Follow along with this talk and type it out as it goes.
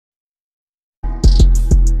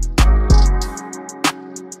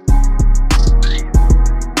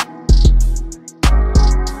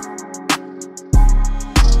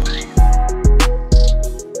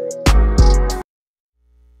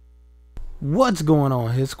What's going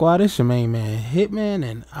on, Hit Squad? It's your main man, Hitman,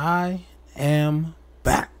 and I am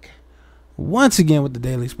back once again with the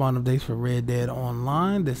daily spawn updates for Red Dead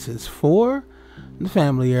Online. This is for the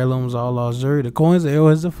family heirlooms, all lost jewelry, the coins, the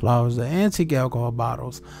arrowheads, the flowers, the antique alcohol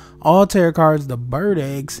bottles, all tarot cards, the bird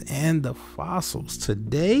eggs, and the fossils.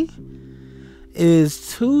 Today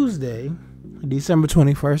is Tuesday, December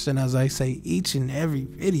 21st, and as I say each and every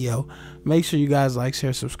video, make sure you guys like,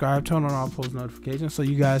 share, subscribe, turn on all post notifications so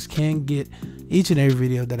you guys can get each and every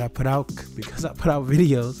video that I put out, because I put out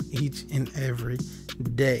videos each and every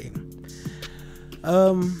day.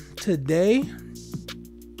 Today,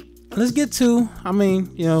 let's get to,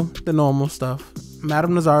 the normal stuff.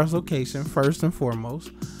 Madame Nazar's location, first and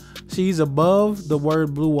foremost. She's above the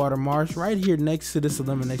word Blue Water Marsh, right here next to this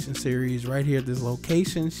elimination series, right here at this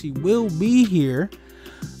location. She will be here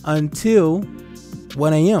until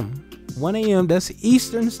 1 a.m. 1 a.m. That's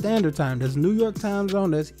Eastern Standard Time. That's New York time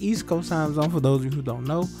zone. That's East Coast time zone for those of you who don't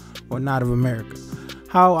know or not of America.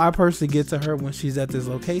 How I personally get to her when she's at this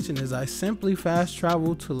location is I simply fast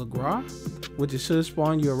travel to LeGras, which it should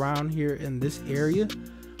spawn you around here in this area,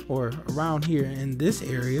 or around here in this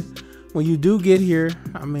area. When you do get here,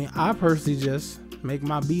 I personally just make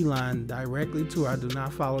my beeline directly to her. I do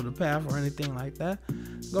not follow the path or anything like that.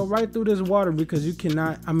 Go right through this water, because you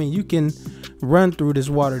cannot, you can run through this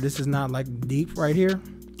water. This is not like deep right here.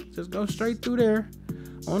 Just go straight through there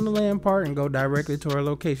on the land part and go directly to her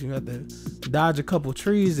location. You have to dodge a couple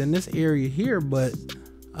trees in this area here, but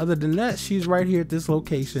other than that, she's right here at this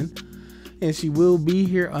location, and she will be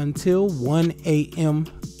here until 1 a.m.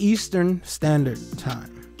 Eastern Standard Time.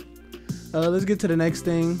 Let's get to the next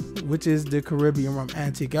thing, which is the Caribbean Rum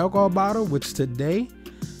Antique Alcohol Bottle, which today,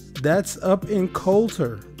 that's up in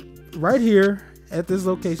Coulter, right here at this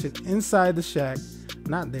location, inside the shack.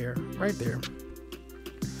 Not there, right there.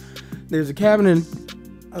 There's a cabinet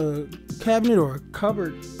or a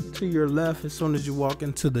cupboard to your left as soon as you walk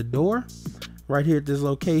into the door, right here at this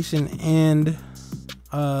location, and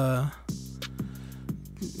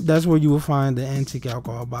that's where you will find the antique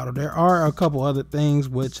alcohol bottle. There are a couple other things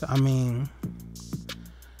which I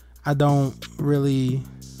don't really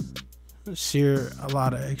share a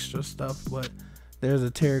lot of extra stuff, but there's a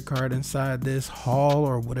tarot card inside this haul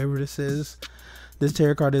or whatever this is. This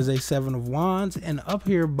tarot card is a 7 of wands, and up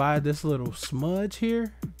here by this little smudge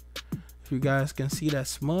here, if you guys can see that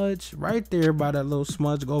smudge right there by that little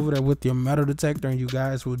smudge, go over there with your metal detector and you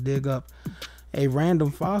guys will dig up a random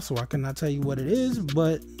fossil. I cannot tell you what it is,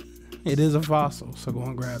 but it is a fossil, so go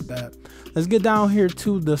and grab that. Let's get down here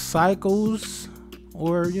to the cycles,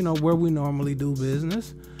 or where we normally do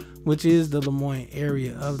business, which is the Lemoyne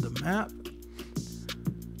area of the map.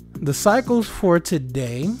 The cycles for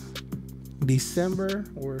today,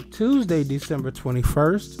 Tuesday, December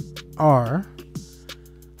 21st, are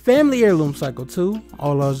Family Heirloom Cycle 2,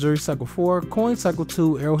 All Lost Jewelry Cycle 4, Coin Cycle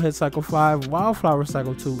 2, Arrowhead Cycle 5, Wildflower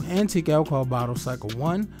Cycle 2, Antique Alcohol Bottle Cycle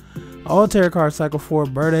 1, All Tarot Card Cycle 4,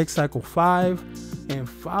 Bird Egg Cycle 5, and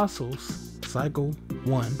Fossils Cycle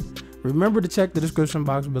 1. Remember to check the description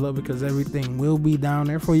box below, because everything will be down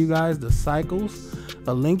there for you guys. The cycles,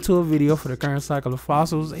 a link to a video for the current cycle of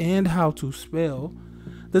fossils, and how to spell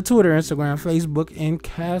the Twitter, Instagram, Facebook, and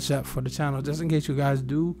Cash App for the channel, just in case you guys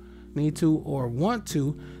do need to or want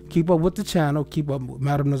to keep up with the channel, keep up with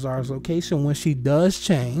Madame Nazar's location when she does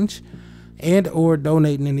change, and or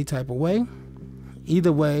donate in any type of way.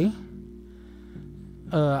 Either way,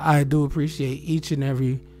 I do appreciate each and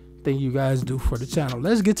every thing you guys do for the channel.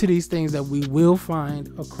 Let's get to these things that we will find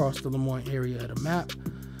across the Lemoyne area of the map,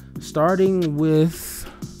 starting with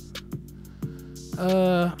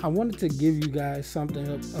I wanted to give you guys something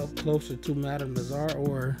up closer to Madame Nazar,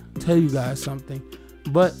 or tell you guys something,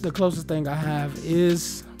 but the closest thing I have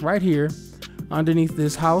is right here underneath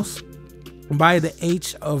this house by the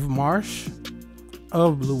H of Marsh,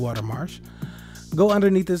 of Blue Water Marsh. Go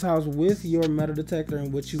underneath this house with your metal detector,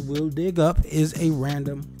 and what you will dig up is a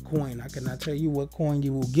random coin. I cannot tell you what coin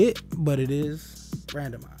you will get, but it is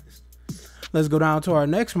randomized. Let's go down to our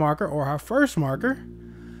next marker, or our first marker,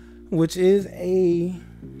 which is a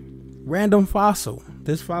random fossil.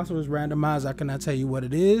 This fossil is randomized. I cannot tell you what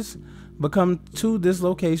it is, but come to this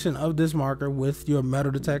location of this marker with your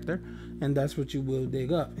metal detector, and that's what you will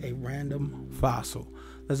dig up, a random fossil.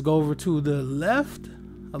 Let's go over to the left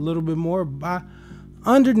a little bit more, by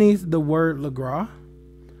underneath the word LeGras.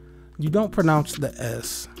 You don't pronounce the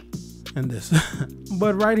S in this,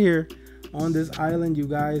 but right here on this island, you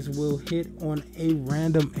guys will hit on a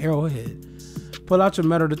random arrowhead. Pull out your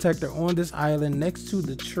metal detector on this island next to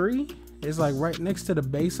the tree. It's like right next to the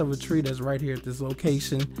base of a tree that's right here at this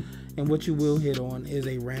location, And what you will hit on is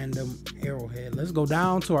a random arrowhead. Let's go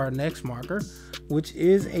down to our next marker, which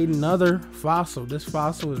is another fossil. This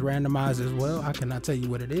fossil is randomized as well. I cannot tell you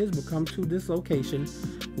what it is, but come to this location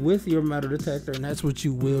with your metal detector, and that's what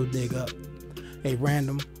you will dig up, a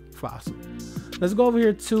random fossil. Let's go over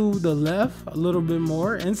here to the left a little bit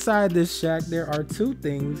more. Inside this shack, there are two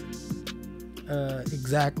things go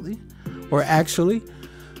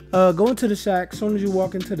into the shack. As soon as you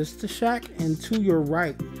walk into the shack, and to your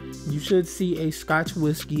right, you should see a Scotch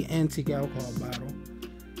whiskey antique alcohol bottle.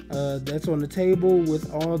 That's on the table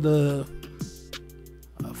with all the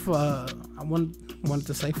I wanted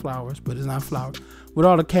to say flowers, but it's not flowers, with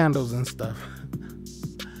all the candles and stuff.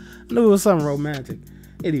 I knew it was something romantic.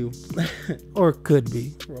 Anyway, or could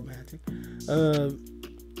be romantic.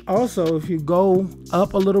 Also, if you go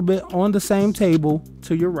up a little bit on the same table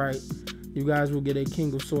to your right, you guys will get a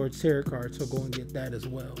King of Swords tarot card, so go and get that as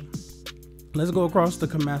well. Let's go across the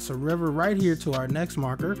Kamasa River right here to our next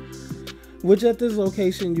marker, which at this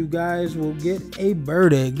location you guys will get a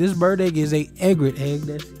bird egg. This bird egg is a egret egg.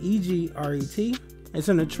 That's EGRET. It's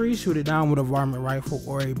in a tree. Shoot it down with a varmint rifle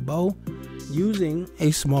or a bow using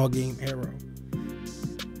a small game arrow.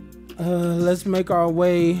 Let's make our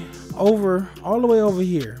way over, all the way over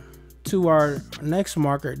here to our next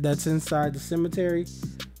marker that's inside the cemetery.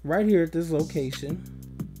 Right here at this location,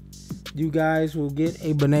 you guys will get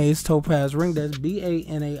a Banais topaz ring. That's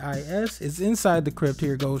BANAIS. It's inside the crypt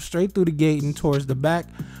here. Goes straight through the gate and towards the back,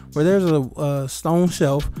 where there's a stone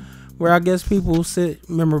shelf where I guess people sit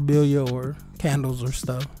memorabilia or candles or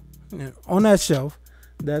stuff. On that shelf,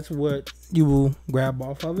 that's what you will grab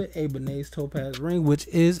off of it, a Banais topaz ring, which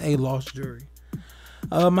is a lost jewelry.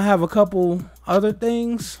 I have a couple other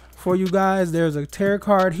things for you guys. There's a tarot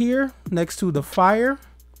card here next to the fire.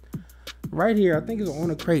 Right here, I think it's on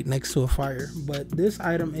a crate next to a fire, but this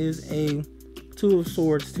item is a Two of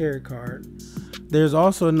Swords tarot card. There's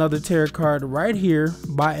also another tarot card right here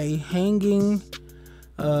by a hanging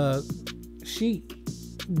sheet.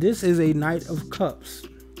 This is a Knight of Cups.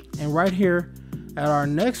 And right here at our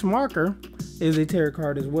next marker is a tarot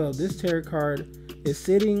card as well. This tarot card is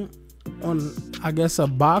sitting on, I guess, a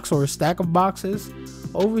box or a stack of boxes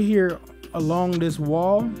over here along this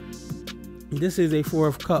wall. This is a Four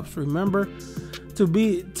of Cups. Remember to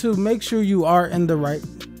make sure you are in the right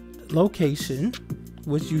location,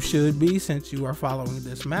 which you should be since you are following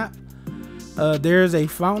this map. There's a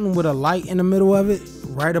fountain with a light in the middle of it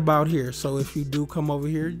right about here. So if you do come over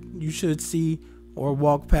here, you should see or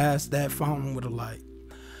walk past that fountain with a light.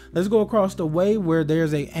 Let's go across the way where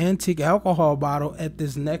there's a antique alcohol bottle at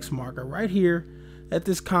this next marker. Right here at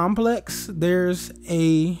this complex, there's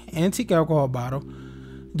a antique alcohol bottle.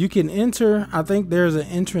 You can enter, I think there's an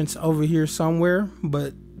entrance over here somewhere,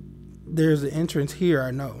 but there's an entrance here,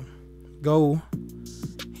 I know. Go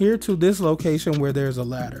here to this location where there's a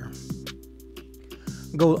ladder.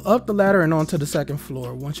 Go up the ladder and onto the second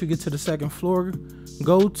floor. Once you get to the second floor,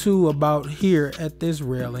 go to about here at this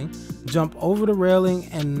railing. Jump over the railing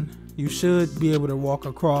and you should be able to walk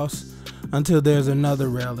across until there's another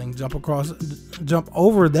railing. Jump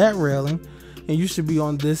over that railing, and you should be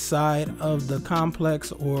on this side of the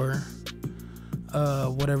complex, or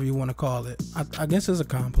whatever you want to call it. I guess it's a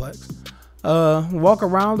complex. Walk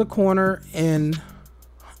around the corner and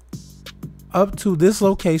up to this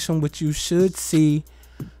location, which you should see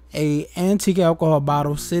a antique alcohol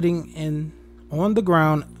bottle sitting on the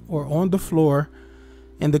ground or on the floor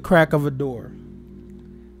in the crack of a door.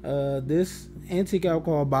 This antique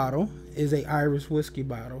alcohol bottle is a Irish whiskey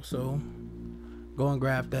bottle, so go and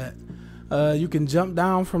grab that. You can jump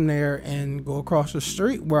down from there and go across the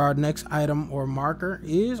street where our next item or marker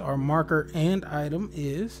is. Our marker and item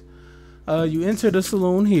is. You enter the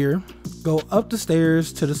saloon here, go up the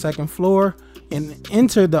stairs to the second floor, and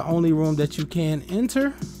enter the only room that you can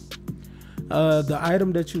enter. The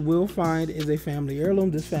item that you will find is a family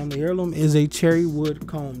heirloom. This family heirloom is a cherry wood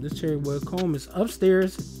comb. This cherry wood comb is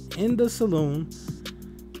upstairs in the saloon,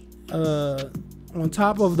 on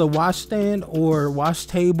top of the washstand or wash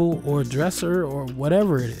table or dresser or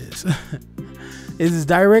whatever it is. It is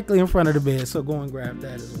directly in front of the bed, so go and grab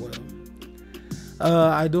that as well.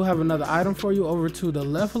 I do have another item for you over to the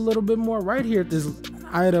left a little bit more. Right here at this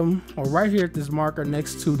item, or right here at this marker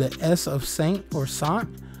next to the S of Saint or Sant.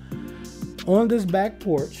 On this back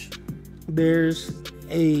porch, there's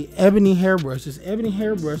a ebony hairbrush. This ebony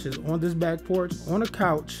hairbrush is on this back porch on a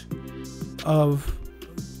couch of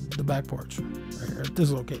the back porch right here at this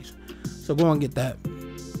location. So go and get that.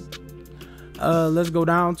 Let's go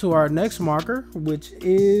down to our next marker, which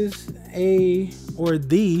is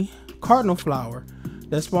the cardinal flower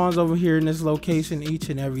that spawns over here in this location each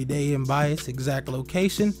and every day, and by its exact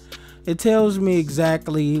location. it tells me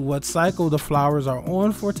exactly what cycle the flowers are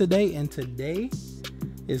on for today, and today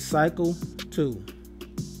is cycle 2.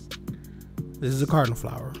 This is a cardinal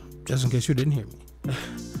flower, just in case you didn't hear me.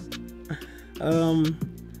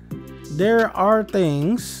 There are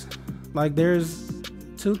things, like there's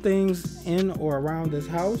 2 things in or around this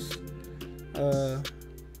house.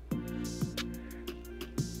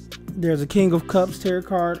 There's a King of Cups tarot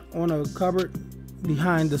card on a cupboard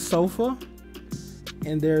behind the sofa,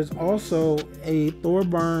 and there's also a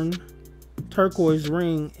Thorburn turquoise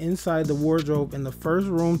ring inside the wardrobe in the first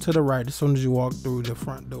room to the right as soon as you walk through the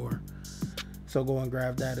front door. So go and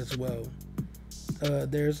grab that as well.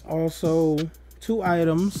 There's also 2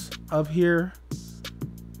 items up here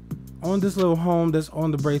on this little home that's on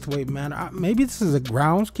the Braithwaite Manor. Maybe this is a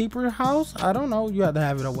groundskeeper house. I don't know. You have to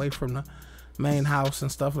have it away from the main house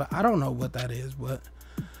and stuff. I don't know what that is, but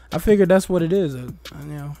I figured that's what it is. You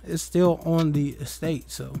know, it's still on the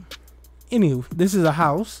estate. So, anywho, this is a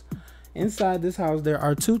house. Inside this house, there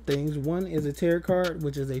are 2 things. One is a tarot card,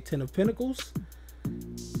 which is a 10 of Pentacles,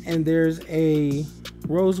 and there's a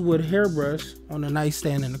rosewood hairbrush on the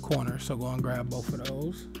nightstand in the corner. So go and grab both of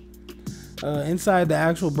those. Inside the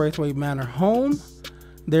actual Braithwaite Manor home,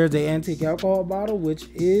 there's an antique alcohol bottle, which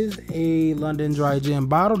is a London Dry Gin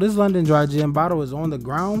bottle. This London Dry Gin bottle is on the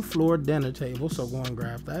ground floor dinner table, so go and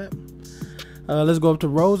grab that. Let's go up to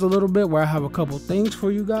Rose a little bit, where I have a couple things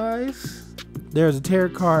for you guys. There's a tarot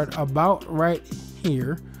card about right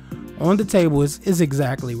here on the table. Is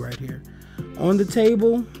exactly right here on the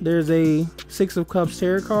table. There's a 6 of Cups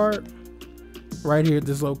tarot card right here at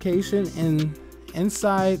this location, and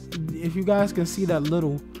inside, if you guys can see that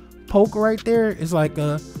little poke right there, it's like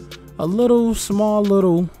a little small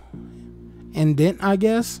little indent, I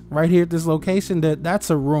guess, right here at this location. That's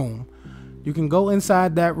a room. You can go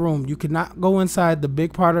inside that room. You cannot go inside the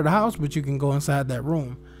big part of the house, but you can go inside that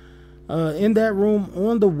room. In that room,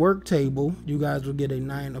 on the work table, you guys will get a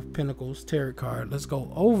 9 of Pentacles tarot card. Let's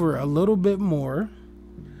go over a little bit more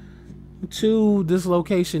to this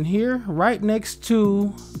location here, right next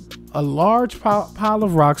to a large pile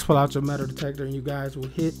of rocks. Pull out your metal detector, and you guys will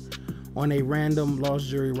hit on a random lost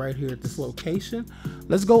jewelry right here at this location.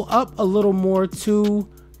 Let's go up a little more to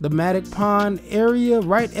the Matic Pond area,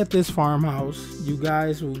 right at this farmhouse. You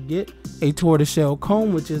guys will get a tortoiseshell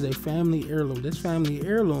comb, which is a family heirloom. This family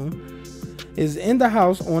heirloom is in the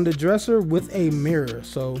house on the dresser with a mirror,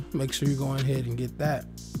 so make sure you go ahead and get that.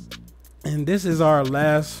 And this is our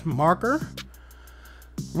last marker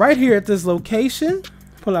right here at this location.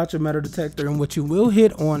 Pull out your metal detector, and what you will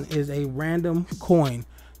hit on is a random coin.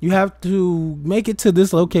 You have to make it to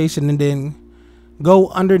this location and then go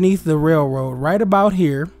underneath the railroad right about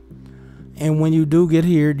here. And when you do get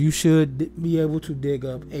here, you should be able to dig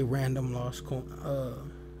up a random lost coin,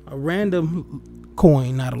 a random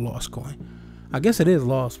coin, not a lost coin. I guess it is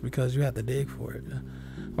lost because you have to dig for it,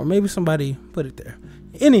 or maybe somebody put it there.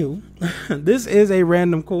 Anyway, this is a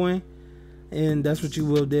random coin, and that's what you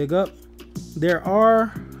will dig up. There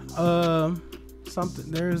are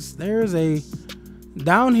there's a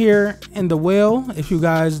down here in the well. If you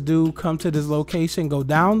guys do come to this location, go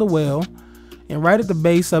down the well, and right at the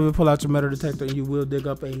base of it, pull out your metal detector, and you will dig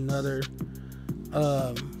up another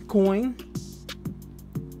coin.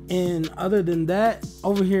 And other than that,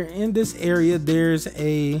 over here in this area, there's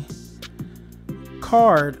a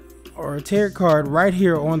card or a tarot card right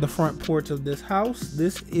here on the front porch of this house.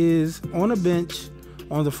 This is on a bench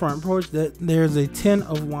on the front porch. That there's a 10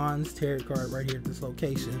 of Wands tarot card right here at this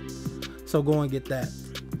location, so go and get that.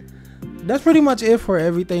 That's pretty much it for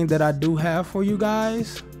everything that I do have for you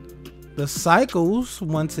guys. The cycles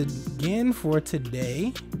once again for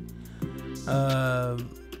today,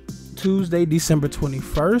 Tuesday, December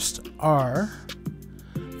 21st, are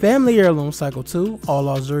Family Heirloom Cycle 2, All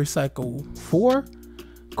Lost Jewelry Cycle 4,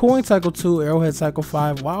 Coin Cycle 2, Arrowhead Cycle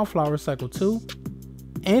 5, Wildflower Cycle 2,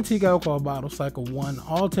 Antique Alcohol Bottle Cycle 1,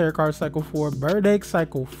 All Tarot Cards Cycle 4, Bird Egg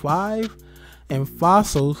Cycle 5, and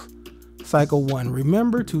Fossils Cycle 1.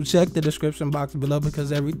 Remember to check the description box below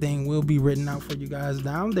because everything will be written out for you guys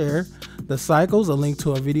down there. The cycles, a link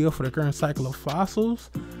to a video for the current cycle of fossils,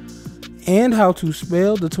 and how to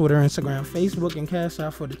spell, the Twitter, Instagram, Facebook, and Cash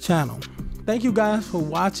App for the channel. Thank you guys for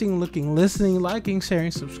watching, looking, listening, liking,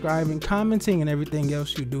 sharing, subscribing, commenting, and everything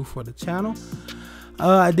else you do for the channel.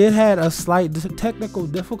 I did had a slight technical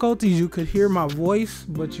difficulties. You could hear my voice,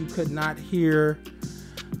 but you could not hear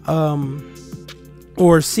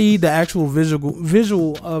or see the actual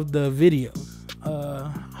visual of the video.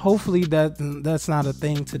 Hopefully that's not a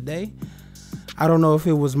thing today. I don't know if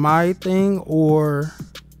it was my thing or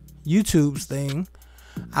YouTube's thing.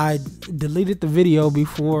 I deleted the video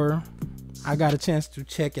before I got a chance to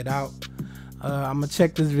check it out. I'm gonna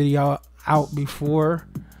check this video out before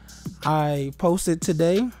I post it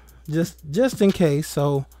today, just in case.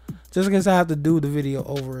 So just in case I have to do the video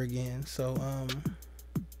over again. So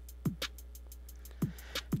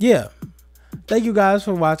yeah, thank you guys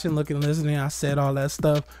for watching, looking, listening. I said all that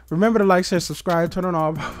stuff. Remember to like, share, subscribe, turn on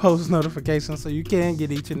all post notifications so you can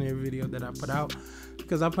get each and every video that I put out,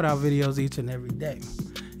 because I put out videos each and every day.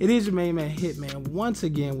 It is your main man Hitman once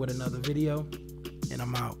again with another video, and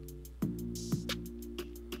I'm out.